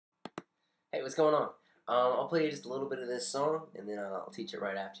Hey, what's going on? I'll play you just a little bit of this song, and then I'll teach it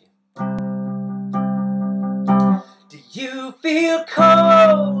right after you. Do you feel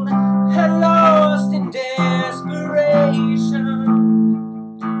cold and lost in desperation?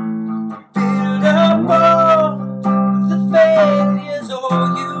 Build up all the failures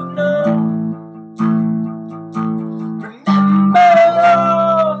all you've known. Remember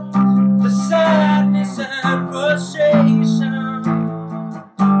all the sadness and frustration.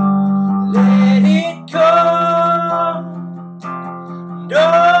 Let it go. No,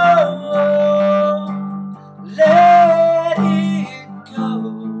 let it go.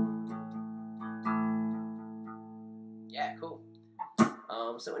 Yeah, cool.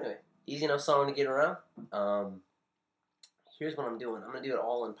 So anyway, easy enough song to get around. Here's what I'm doing. I'm gonna do it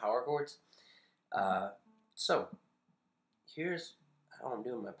all in power chords. So here's how I'm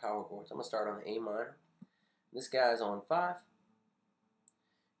doing my power chords. I'm gonna start on the A minor. This guy's on 5.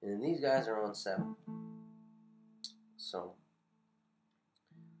 And then these guys are on 7. So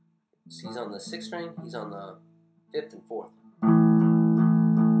he's on the 6th string, he's on the 5th and 4th.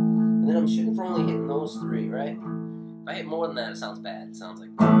 And then I'm shooting for only hitting those 3, right? If I hit more than that, it sounds bad. It sounds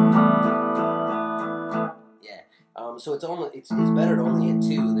like, yeah. So it's better to only hit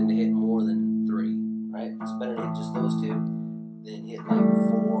 2 than to hit more than 3, right? It's better to hit just those 2 than hit like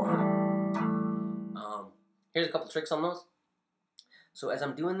 4. Here's a couple tricks on those. So as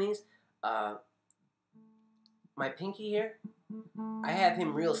I'm doing these, my pinky here, I have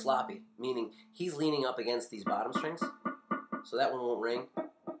him real sloppy, meaning he's leaning up against these bottom strings, so that one won't ring.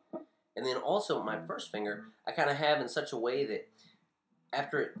 And then also my first finger, I kind of have in such a way that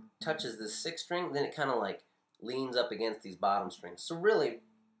after it touches the 6th string, then it kind of like leans up against these bottom strings. So really,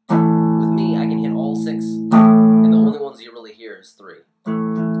 with me, I can hit all 6, and the only ones you really hear is 3,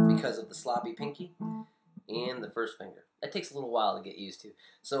 because of the sloppy pinky and the first finger. That takes a little while to get used to.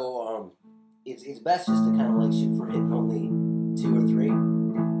 So it's best just to kind of like shoot for hitting only 2 or 3,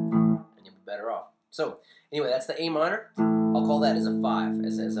 and you'll be better off. So anyway, that's the A minor. I'll call that as a 5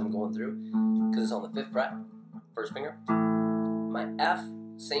 as I'm going through, because it's on the 5th fret, first finger. My F,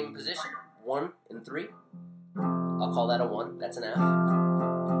 same position, 1 and 3. I'll call that a 1. That's an F.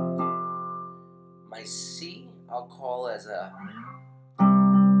 My C, I'll call as a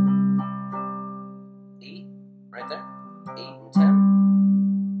 8, right there. 8 and 10.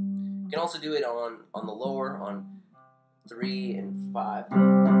 You can also do it on the lower, on 3 and 5,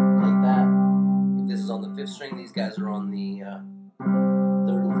 like that. If this is on the 5th string, these guys are on the 3rd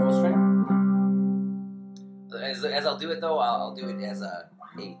and 4th string. As I'll do it though, I'll do it as a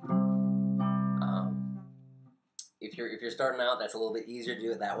 8. If you're starting out, that's a little bit easier to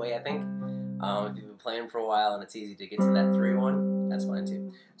do it that way, I think. If you've been playing for a while and it's easy to get to that 3 one, that's fine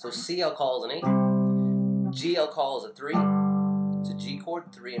too. So C I'll call as an 8. G I'll call as a 3. It's a G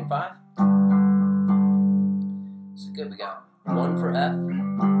chord, 3 and 5. So good, we got 1 for F,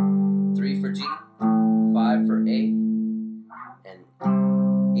 3 for G, 5 for A, and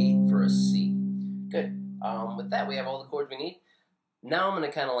 8 for a C. Good. With that, we have all the chords we need. Now I'm going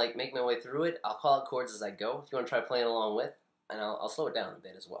to kind of like make my way through it. I'll call out chords as I go if you want to try playing along with, and I'll slow it down a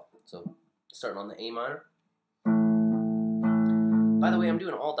bit as well. So starting on the A minor. By the way, I'm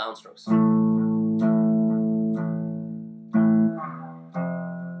doing all downstrokes.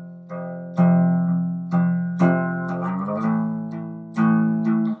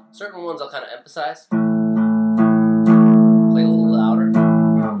 Certain ones I'll kind of emphasize. Play a little louder.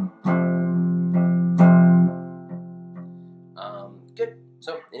 Good.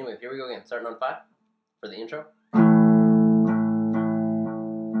 So anyway, here we go again. Starting on 5 for the intro. 1,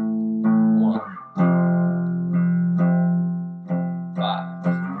 5.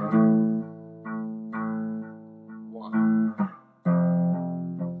 1.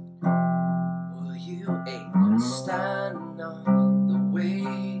 Will you 8 stand on the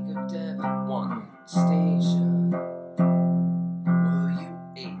wake of Devon 1 station? Will you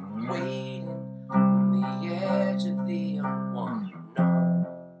 8 waiting on the edge of the unknown?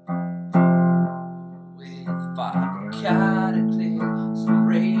 With 5 cataclysm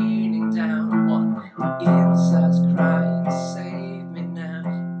raining down 1 inside's crying, save me now.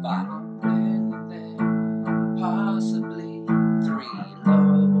 5 really there, possibly 3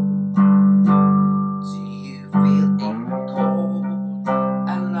 low. Do you feel 8 cold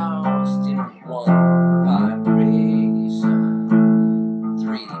and lost in 1 vibration?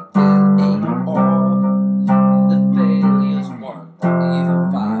 3 will 8 all the failures 1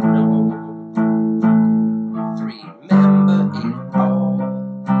 you 5 know. 3 remember 8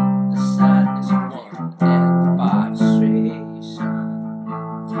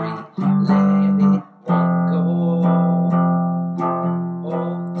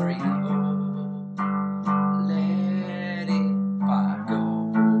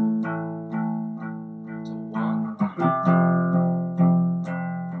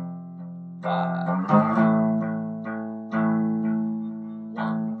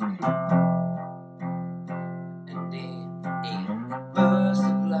 And in a burst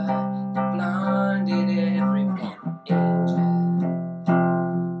of light that blinded everyone, angel,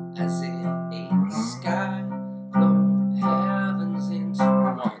 as if a sky blown heavens into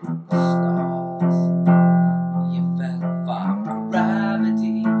one, stars. You felt far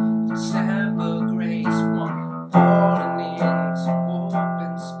gravity, temper grace, one falling into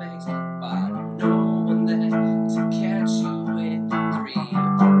open space, but no one there to catch you in 3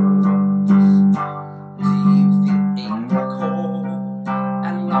 hours. Do you feel a cold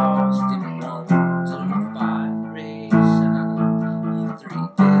and lost in wonder vibration? You 3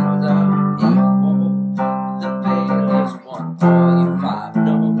 build up a hole, the failures 1, all you 5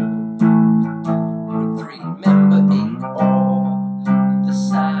 know. 3 remember 8 all, the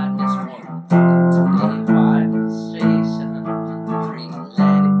sadness 1, into a vibration. 3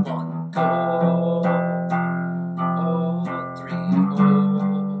 let it 1 go. Oh, 3 oh,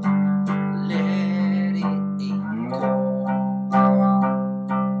 let it 8 go.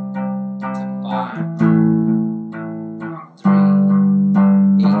 To 5, 3,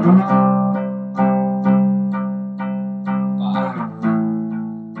 8, 5,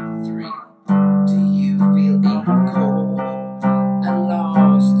 3. Do you feel a cold and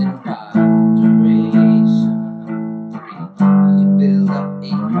lost in vibration? 3, you build up a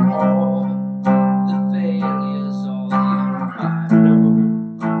wall, the failures all you 5 know.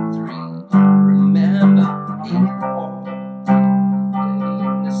 3, remember 8 all, the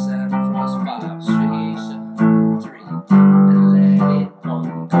innocent frost frustration. 3, and let it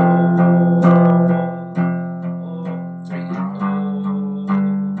 1 go. Oh, 3 oh,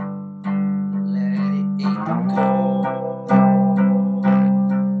 let it 8 go.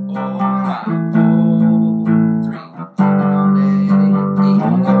 Oh, 5 oh, 3, let it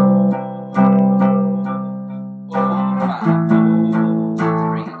 8 go. Oh, 5 oh,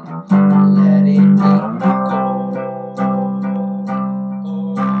 3, let it 8 go.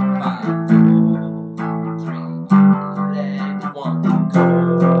 Oh, 5 oh, 3, let 1 go.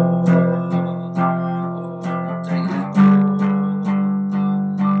 Oh, 3 oh.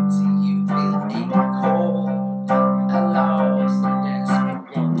 Do you feel a cold and lost in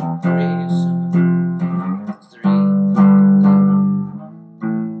desperation? 3.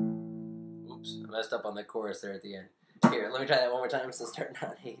 Oops, I messed up on the chorus there at the end. Here, let me try that one more time since starting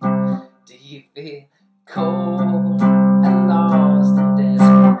on 8. Do you feel cold and lost in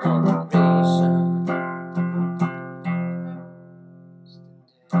desperation?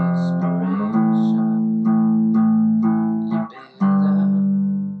 You build up.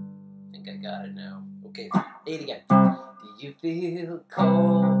 I think I got it now. Okay, 8 again. Do you feel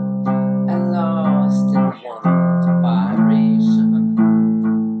cold and lost in one vibration?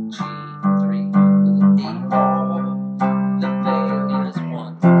 G3 with 8 all, the failures 1,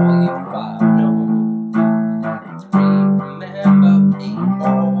 all you 5 know. 3, remember 8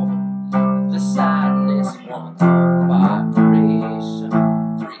 all, the sadness 1, vibration.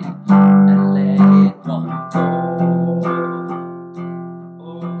 3, and let it 1 go.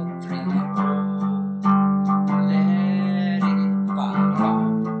 Oh, 3 oh, let it 5 oh.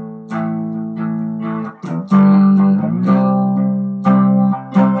 3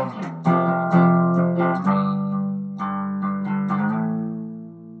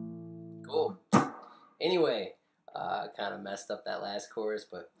 Cool. Anyway, kind of messed up that last chorus,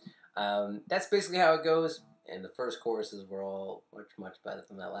 but that's basically how it goes. And the first choruses were all much better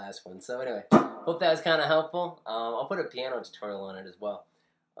than that last one. So anyway, hope that was kind of helpful. I'll put a piano tutorial on it as well.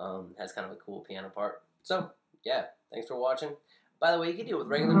 Has kind of a cool piano part. So yeah, thanks for watching. By the way, you can do it with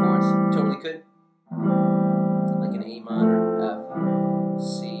regular chords. You totally could. Like an A minor, F,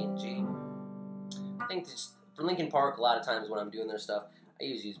 C, and G. I think just for Linkin Park, a lot of times when I'm doing their stuff, I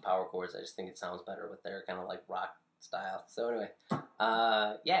usually use power chords. I just think it sounds better with their kind of like rock style. So anyway,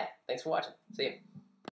 yeah, thanks for watching. See you.